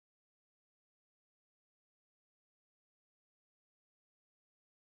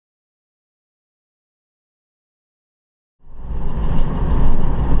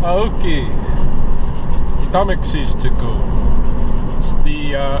Okay, Tamexis to go. It's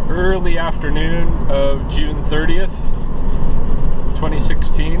the early afternoon of June 30th,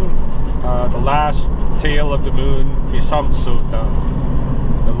 2016. The last tail of the moon, Isamsota,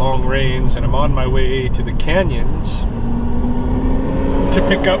 the long rains, and I'm on my way to the canyons to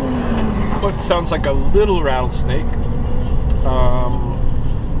pick up what sounds like a little rattlesnake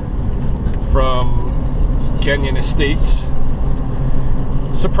from Canyon Estates.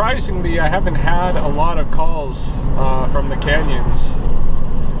 Surprisingly, I haven't had a lot of calls from the canyons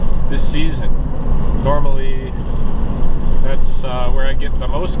this season. Normally, that's where I get the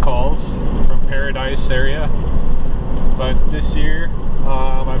most calls, from Paradise area. But this year,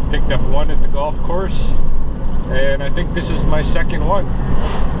 I've picked up one at the golf course, and I think this is my second one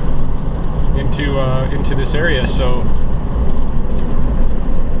into this area. So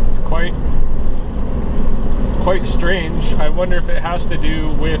it's quite strange. I wonder if it has to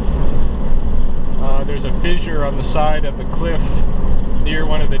do with there's a fissure on the side of the cliff near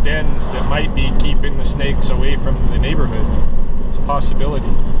one of the dens that might be keeping the snakes away from the neighborhood. It's a possibility.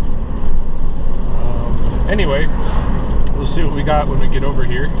 Anyway, we'll see what we got when we get over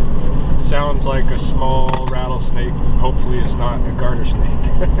here. Sounds like a small rattlesnake. Hopefully it's not a garter snake.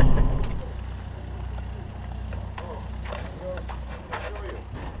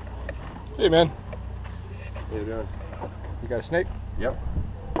 Hey man. How you doing? You got a snake? Yep.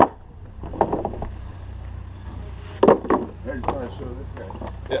 I just want to show this guy.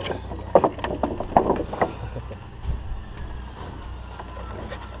 Yeah.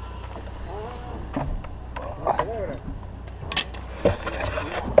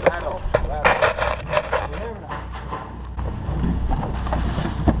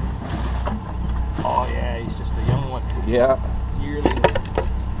 Oh yeah, he's just a young one. Yeah. Yearling.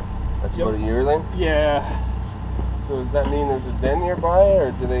 That's about a yearling? Yeah. So does that mean there's a den nearby,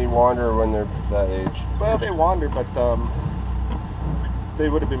 or do they wander when they're that age? Well, they wander, but they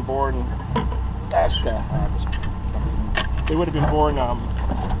would have been born. They would have been born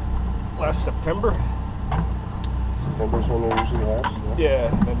last September. September's when they usually hatch?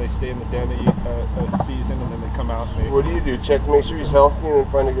 Yeah, and then they stay in the den a season, and then they come out. And what do you do? Check to make sure he's healthy and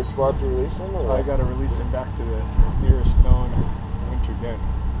then find a good spot to release him? Or? I got to release him back to the nearest known winter den,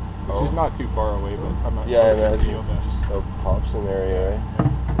 which is not too far away, but I'm not sure. Yeah, I imagine just a Hobson area, eh?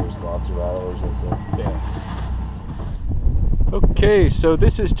 There's lots of rattlers up there. Yeah. Okay, so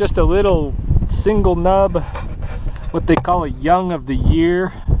this is just a little single nub, what they call a young of the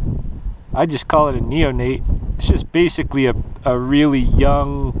year. I just call it a neonate. It's just basically a really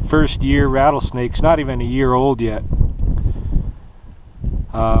young first year rattlesnake. It's not even a year old yet.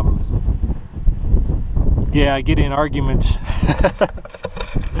 Yeah, I get in arguments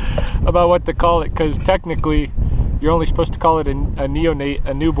about what to call it, because technically you're only supposed to call it a neonate,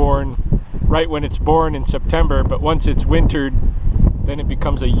 a newborn, right when it's born in September, but once it's wintered, then it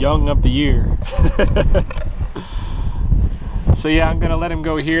becomes a young of the year. So yeah, I'm gonna let him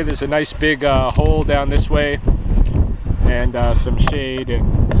go here. There's a nice big hole down this way, and some shade, and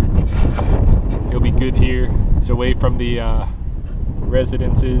he'll be good here. He's away from the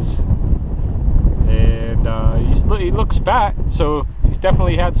residences, and he looks fat, so he's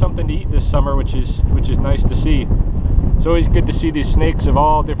definitely had something to eat this summer, which is nice to see. It's always good to see these snakes of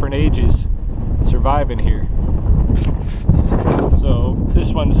all different ages surviving here. So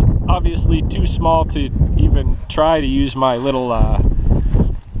this one's obviously too small to even try to use my little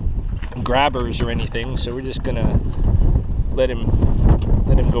grabbers or anything, so we're just gonna let him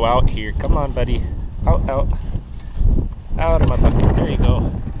go out here. Come on, buddy. Out of my bucket. There you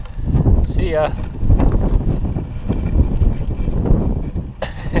go. See ya.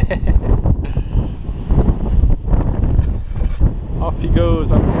 Off he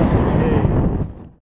goes on the rest of the day.